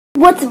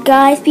What's up,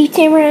 guys? Beef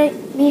Tamer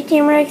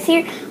X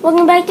here.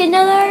 Welcome back to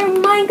another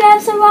Minecraft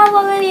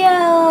survival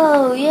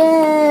video.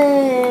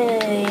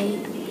 Yay!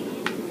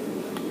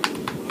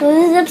 So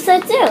this is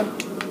episode 2.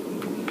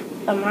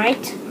 If I'm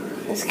right,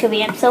 this could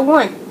be episode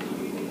 1.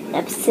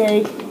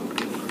 Episode.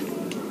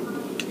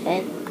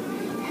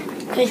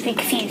 Could be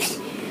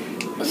confused.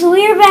 So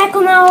we are back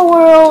on our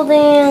world,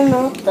 and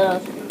what the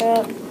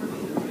crap?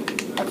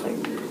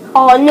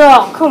 Oh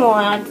no! Come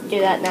on, I have to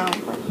do that now.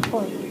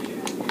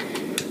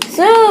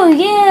 So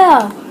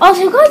yeah.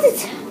 Also,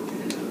 guys,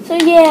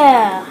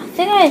 I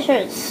think I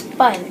should have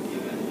spider.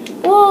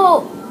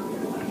 Well,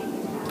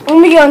 let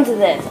me get into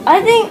this.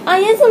 I think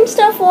I did some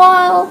stuff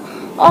while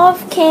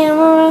off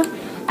camera.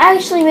 I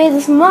actually made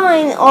this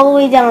mine all the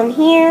way down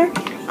here.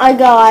 I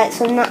got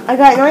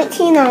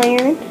 19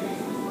 iron.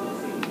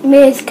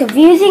 Made this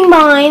confusing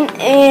mine,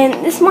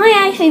 and this might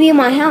actually be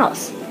my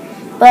house,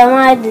 but I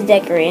might have to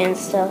decorate and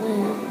stuff.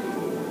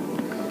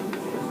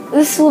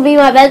 This will be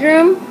my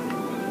bedroom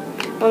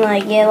when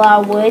I get a lot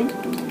of wood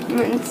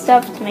and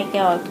stuff to make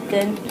it look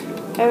good.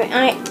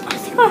 I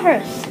think I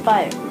heard a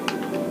spider.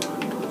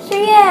 So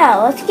yeah,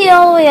 let's get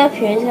all the way up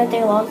here. It's gonna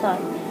take a long time.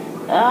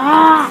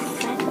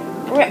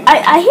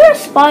 I hear a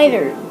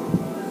spider. I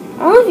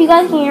don't know if you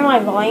guys can hear my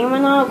volume or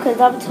not, because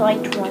it's up to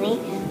like 20.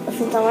 But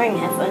since I'm wearing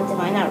headphones, it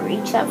might not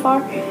reach that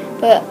far.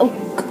 But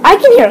I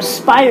can hear a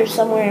spider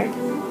somewhere.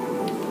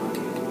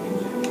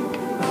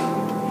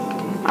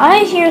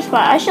 I hear a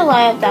spider. I should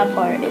light up that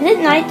part. Is it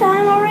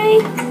nighttime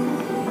already?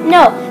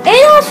 No.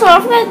 And also, I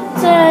forgot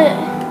to...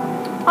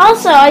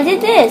 Also, I did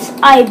this.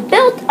 I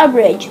built a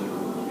bridge.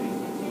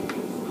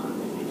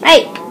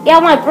 Hey, get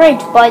on my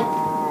bridge, bud.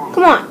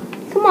 Come on.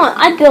 Come on.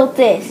 I built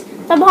this.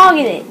 Stop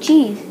hogging it.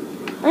 Jeez.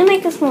 Let me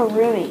make this more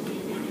roomy.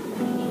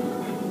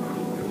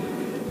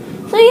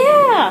 So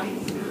yeah.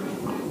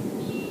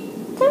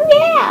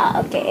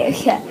 Okay.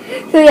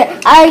 So yeah,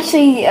 I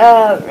actually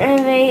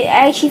renovated.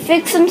 I actually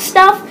fixed some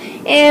stuff,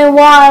 and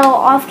while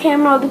off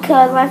camera,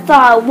 because I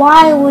thought,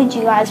 why would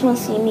you guys want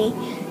to see me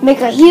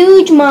make a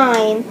huge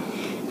mine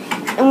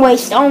and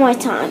waste all my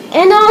time?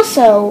 And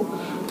also,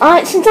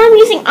 since I'm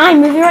using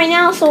iMovie right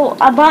now, so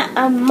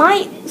I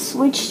might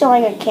switch to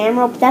like a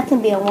camera, but that's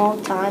gonna be a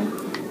long time,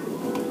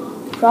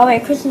 probably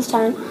at Christmas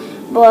time.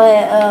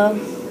 But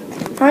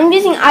I'm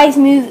using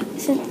iMovie.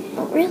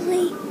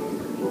 Really?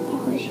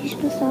 Oh, she's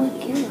supposed to have a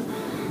camera.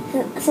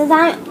 Since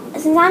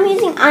I'm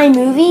using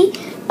iMovie,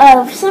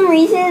 for some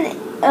reason,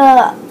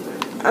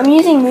 I'm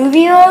using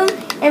movie mode,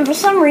 and for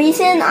some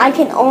reason, I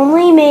can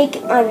only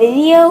make my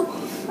video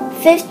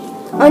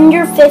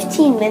under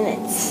 15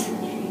 minutes.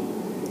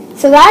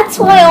 So that's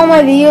why all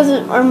my videos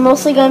are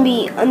mostly going to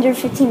be under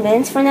 15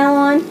 minutes from now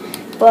on.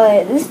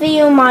 But this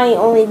video might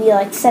only be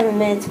like 7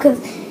 minutes,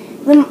 because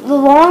the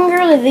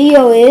longer the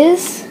video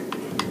is,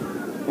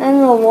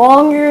 then the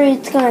longer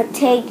it's going to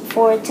take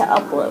for it to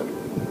upload.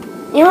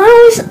 You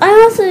know,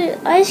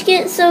 I just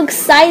get so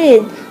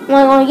excited when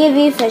I want to get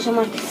V-Fish. I'm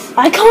like,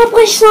 I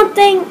accomplished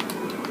something!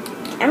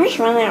 I'm just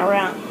running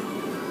around.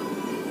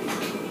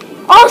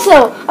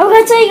 Also, I'm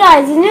going to tell you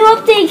guys, a new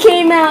update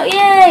came out.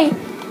 Yay!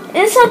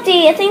 This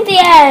update, I think they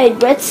added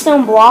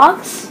redstone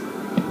blocks.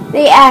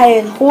 They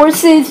added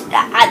horses.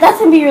 That's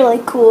going to be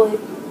really cool.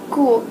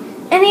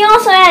 And they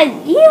also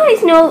added, you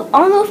guys know, I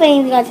don't know if any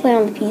of you guys play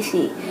on the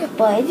PC,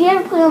 but if you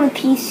ever play on the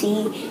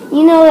PC,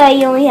 you know that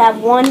you only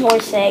have one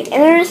horse egg.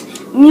 And there's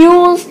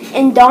mules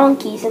and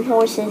donkeys and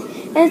horses.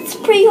 And it's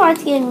pretty hard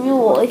to get a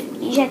mule if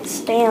you have to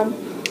spam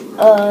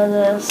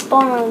the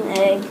spawn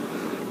egg.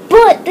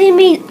 But they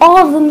made all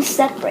of them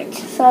separate,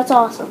 so that's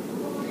awesome.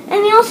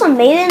 And they also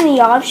made it in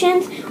the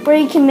options where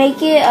you can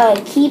make it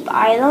keep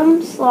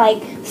items.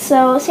 Like,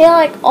 so say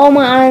like all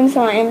my items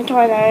in my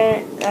inventory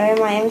that are in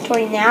my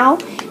inventory now.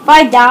 If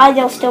I die,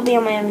 they'll still be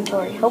in my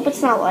inventory. Hope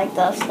it's not like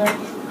this, though.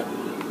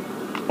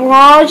 Or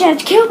I'll just have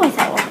to kill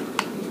myself.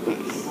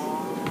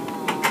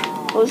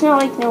 Well, it's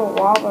not like no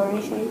lava or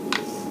anything.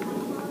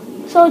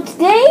 So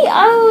today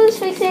I was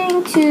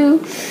fixing to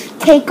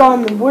take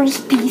on the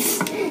worst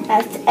beast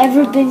that's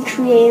ever been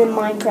created in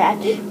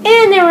Minecraft,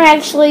 and they were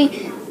actually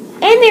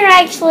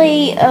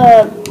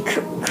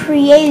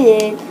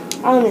created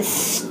on a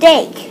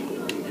mistake,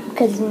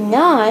 because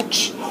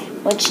Notch,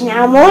 which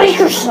now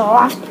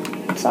Microsoft.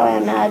 Sorry,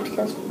 I'm mad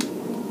because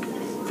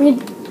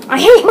I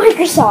hate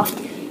Microsoft.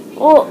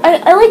 Well,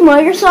 I like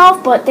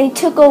Microsoft, but they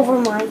took over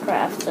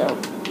Minecraft, so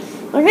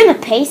we're gonna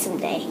pay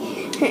someday.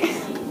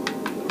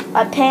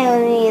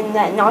 Apparently,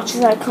 that Notch is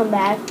gonna come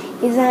back.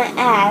 He's gonna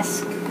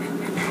ask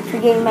for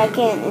getting back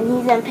in, and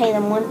he's gonna pay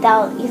them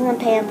 $1,000. He's gonna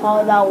pay them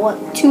probably about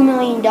 $2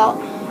 million,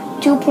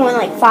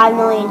 $2.5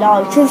 million,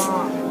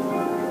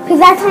 because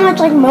that's how much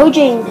like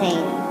Mojang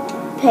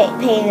paid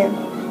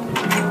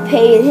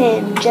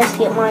him just to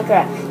get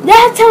Minecraft.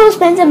 That's how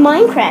expensive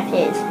Minecraft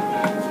is.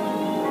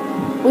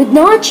 With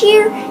Notch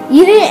here,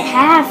 you didn't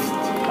have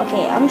to.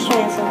 Okay, I'm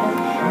showing you something.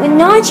 With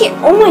Notch here,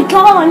 oh my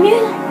god,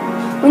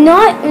 when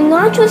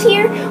Notch was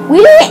here, we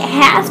didn't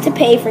have to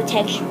pay for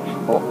texture.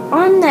 Well,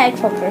 on the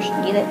Xbox version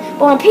you get it.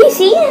 But on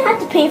PC you have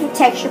to pay for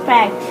texture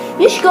pack.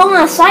 You just go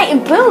on a site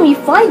and boom, you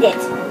find it.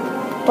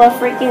 But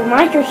freaking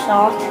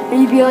Microsoft,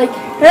 and you'd be like,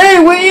 hey,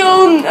 we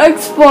own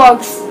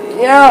Xbox.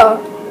 Yeah.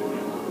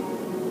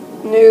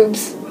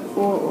 Noobs.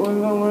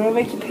 We're gonna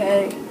make you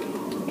pay.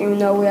 Even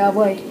though we have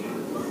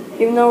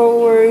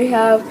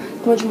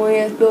as much money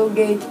as Bill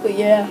Gates, but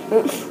yeah.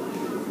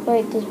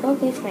 Wait, does Bill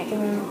Gates make it?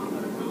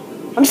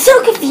 I'm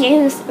so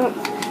confused.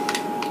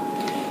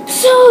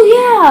 So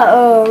yeah,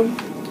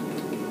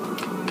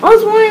 I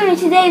was wondering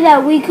today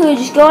that we could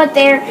just go out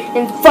there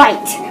and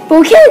fight, but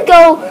we can't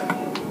go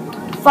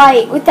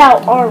fight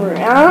without armor.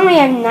 And I only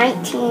have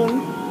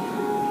 19,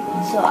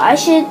 so I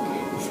should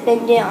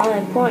spend it on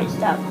important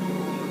stuff.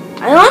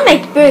 I don't want to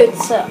make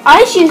boots, so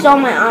I just used all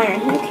my iron.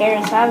 Who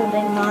cares? I have a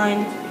big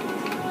mine.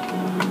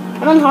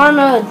 I'm on hard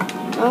mode.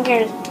 Who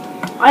cares?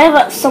 I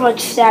have so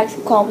much stacks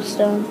of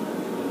cobblestone.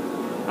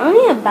 I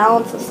need to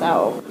balance this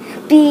out.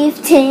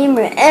 Beef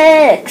Tamer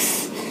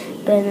X.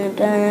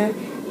 And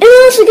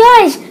also,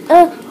 guys,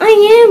 I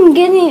am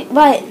getting.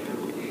 But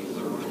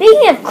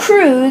speaking of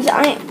crews,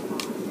 I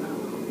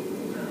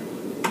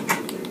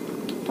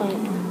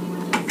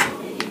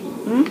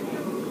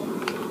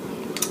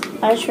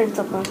just heard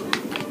something.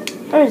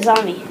 There's a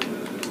zombie.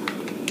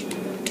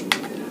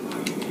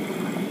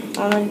 I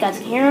don't know if you guys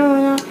can hear him or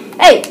not.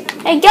 Hey,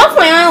 get off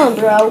my island,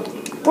 bro.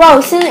 Bro,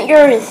 this isn't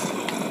yours.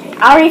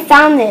 I already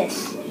found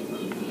this.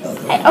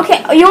 Hey,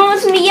 okay, you want to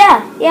listen to me?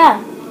 Yeah.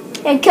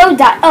 Code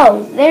dot.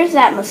 Oh, there's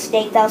that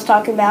mistake that I was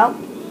talking about.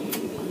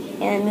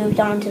 And moved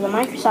on to the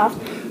Microsoft.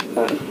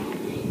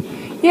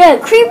 Yeah,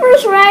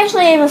 creepers were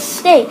actually a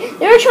mistake.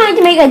 They were trying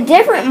to make a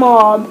different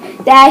mob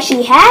that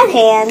actually had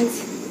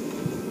hands.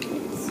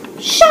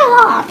 Shut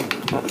up!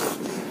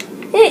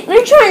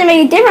 They're trying to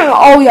make a different.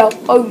 Oh yeah.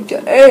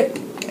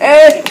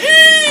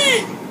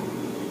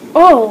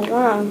 Oh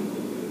wow.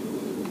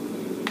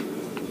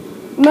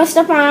 You messed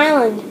up our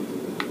island.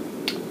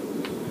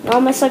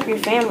 I'll mess up your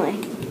family.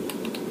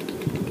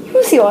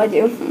 You'll see what I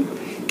do.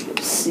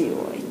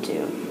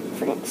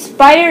 Freaking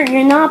Spider,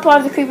 you're not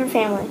part of the creeper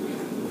family.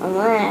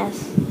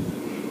 Unless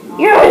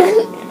you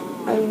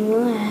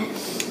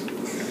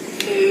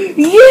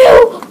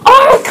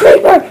are a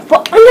creeper,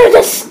 but under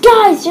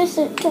disguise, just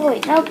a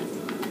wait. Nope.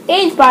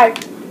 Hey,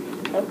 Spider.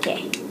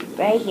 Okay,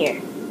 right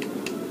here.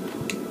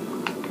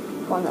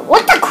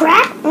 What the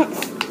crap?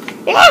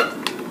 Yeah.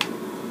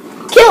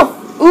 Kill.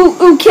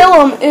 Ooh,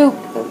 kill him. Ooh.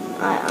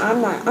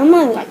 I'm not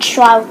gonna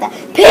try with that.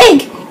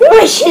 Pig, you're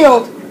my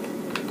shield.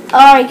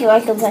 Alright,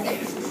 like a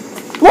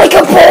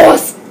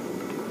boss.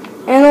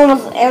 And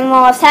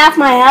almost half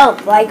my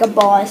health, like a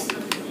boss.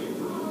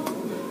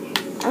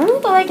 I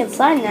don't go like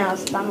inside now,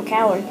 so I'm a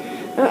coward.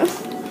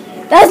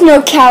 That's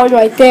no coward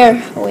right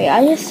there. Oh, wait,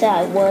 I just said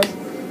I was.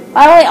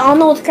 By the way, I don't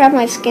know what the crap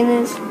my skin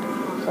is. So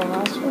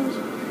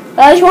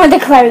I just wanted to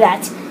declare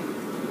that.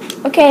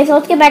 Okay, so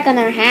let's get back in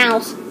our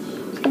house.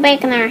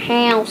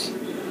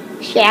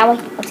 Shall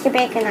we? Let's get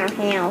back in our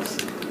house.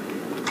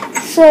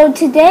 So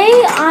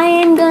today I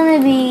am gonna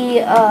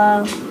be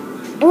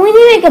we need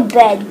to make a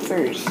bed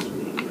first.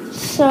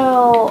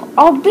 So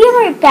I'll be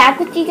right back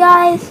with you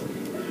guys.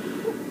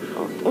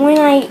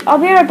 I'll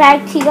be right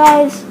back to you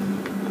guys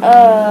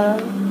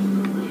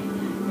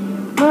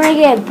when I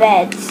get a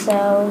bed. So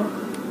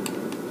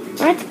I'm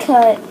gonna have to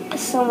cut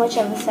so much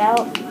of this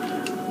out.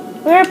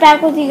 I'll be right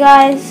back with you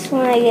guys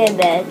when I get a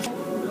bed.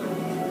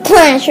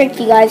 Plan trick,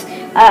 you guys.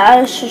 I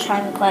was just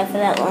trying to play for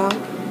that long.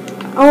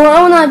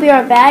 I will not be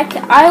right back.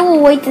 I will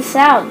wait this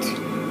out.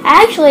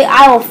 Actually,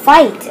 I will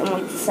fight and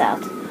wait this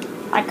out.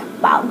 Like a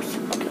boss.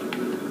 Okay.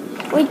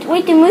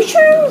 Wait, do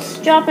mushrooms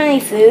drop any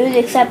food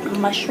except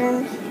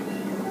mushrooms?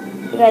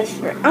 You guys,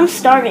 I'm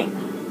starving.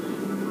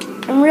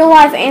 In real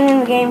life and in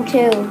the game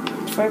too.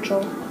 It's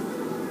virtual.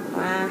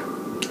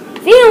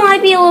 Video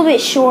might be a little bit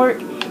short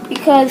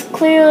because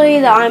clearly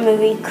the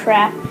iMovie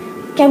crap.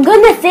 Okay, I'm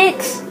gonna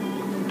fix.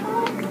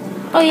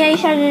 Oh yeah, you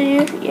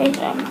should do.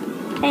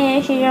 Hey,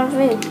 you should drop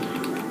food.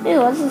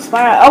 Ew, what's the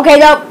spiral? Okay,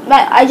 no,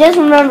 I just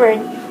remembered.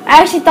 I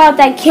actually thought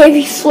that gave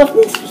you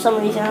swiftness for some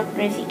reason. I'm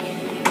crazy.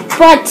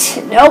 But,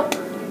 nope.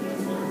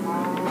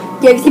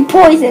 Gives you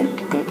poison.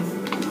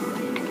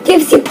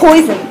 Gives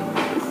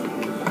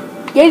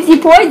you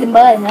poison,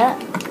 bud, huh?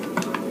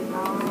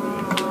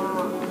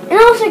 And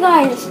also,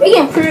 guys,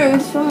 speaking of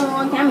proofs from a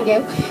long time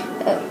ago,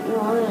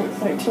 no, like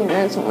 13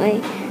 minutes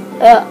away,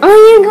 I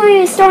am going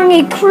to be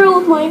starting a crew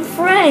with my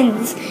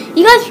friends.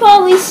 You guys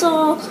probably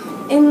saw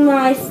in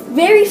my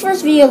very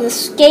first video, the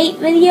skate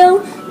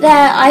video,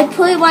 that I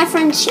put my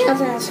friend's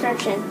channel in the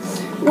description.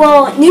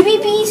 Well,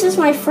 NewbieBeast is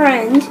my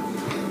friend,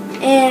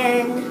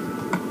 and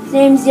his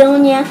name's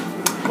Dylan. Yeah,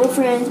 we're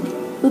friends.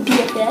 We're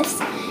BFFs.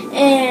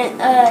 And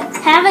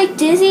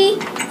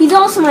HavocDizzy, he's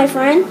also my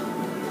friend.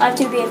 I have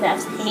two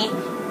BFFs.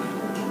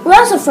 We're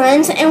also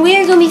friends, and we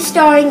are going to be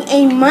starting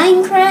a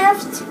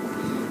Minecraft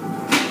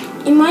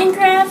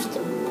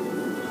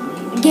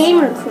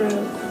gamer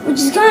crew, which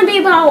is going to be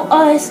about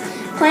us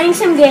playing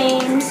some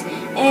games,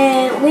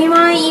 and we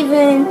might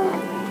even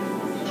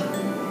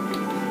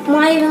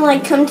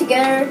like come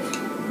together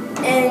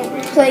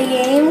and play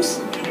games.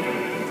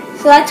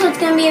 So that's what it's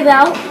gonna be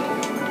about.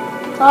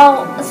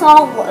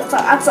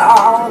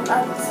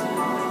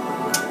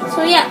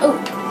 So yeah. Oh,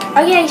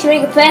 I can actually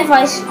make a plan if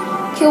I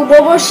kill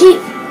one more sheep.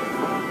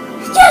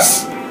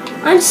 Yes!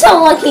 I'm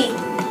so lucky.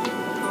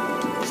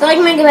 So I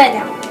can make a bed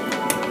now.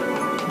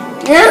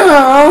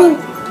 No!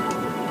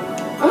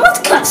 I'm about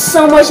to cut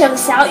so much of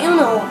this out. You don't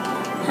know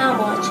how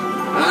much.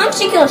 I'm just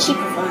gonna kill a sheep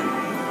for fun.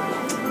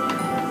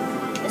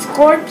 This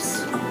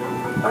corpse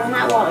or in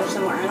that water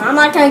somewhere, and I'm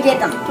not gonna get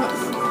them.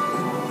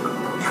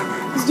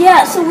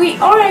 Yeah, so we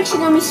are actually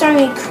gonna be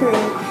starting a crew,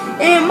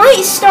 and it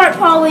might start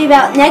probably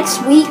about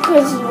next week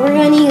because we're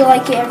gonna need to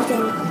like get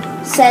everything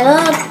set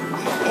up,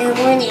 and we're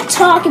gonna need to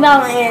talk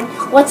about it, and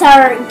what's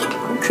our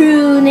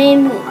crew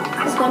name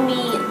is gonna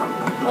be.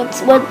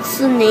 What's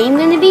the name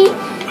gonna be?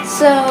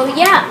 So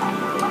yeah,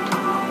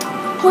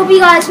 hope you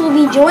guys will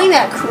be joining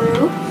that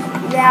crew.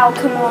 That'll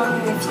come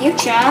along in the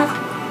future.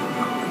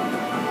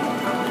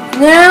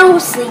 No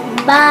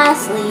sleeping by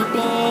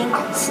sleeping,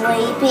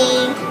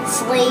 sleeping,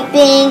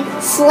 sleeping,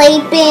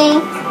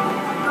 sleeping.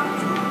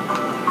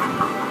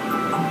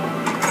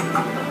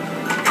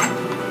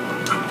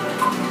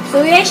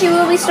 So we actually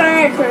will be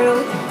starting our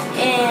crew,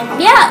 and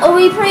yeah, it'll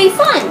be pretty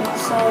fun.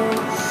 So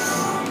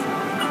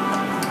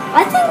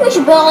I think we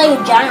should build like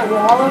a giant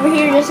wall over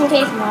here just in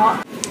case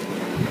not.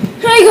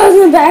 Hey guys,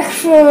 I'm back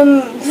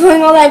from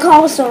putting all that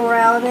cobblestone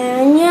around,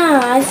 and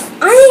yeah,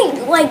 I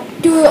like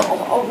do it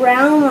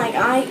around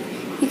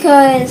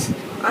because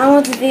I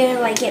want the video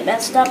to like get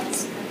messed up.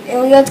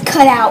 And we have to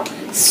cut out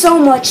so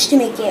much to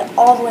make it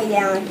all the way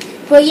down.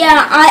 But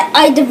yeah,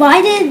 I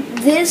divided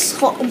this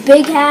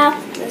big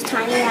half, this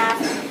tiny half.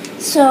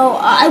 So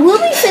I will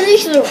be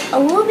finishing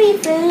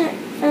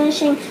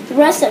the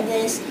rest of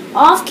this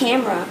off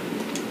camera.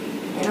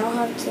 And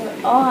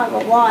I'll have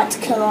a lot to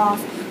cut off,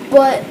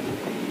 but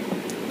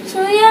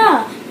so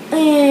yeah,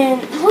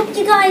 and hope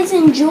you guys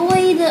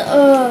enjoyed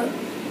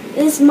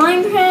this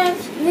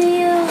Minecraft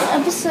video,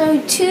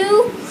 episode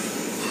 2,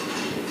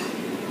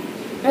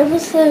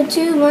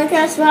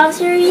 Minecraft Survival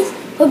Series.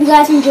 Hope you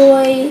guys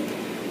enjoy.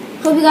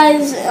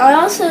 I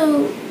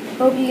also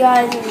hope you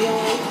guys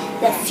enjoy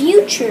the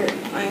future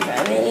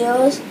Minecraft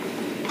videos,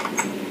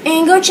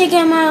 and go check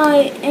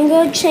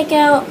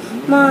out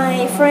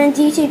my friend's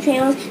YouTube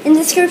channels in the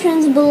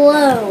descriptions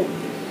below,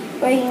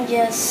 where you can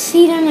just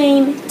see their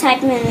name,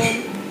 type them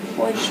in,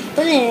 or just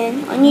put it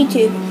in on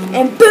YouTube,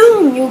 and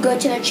boom, you'll go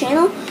to their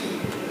channel.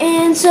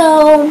 And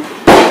so,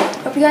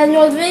 hope you guys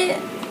enjoyed the video.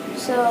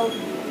 So,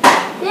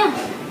 yeah,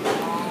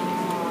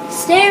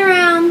 stay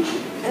around,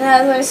 and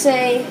as I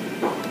say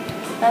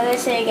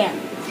again,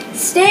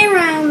 stay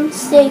around,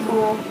 stay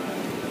cool,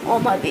 all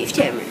my beef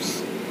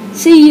tamers.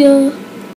 See ya.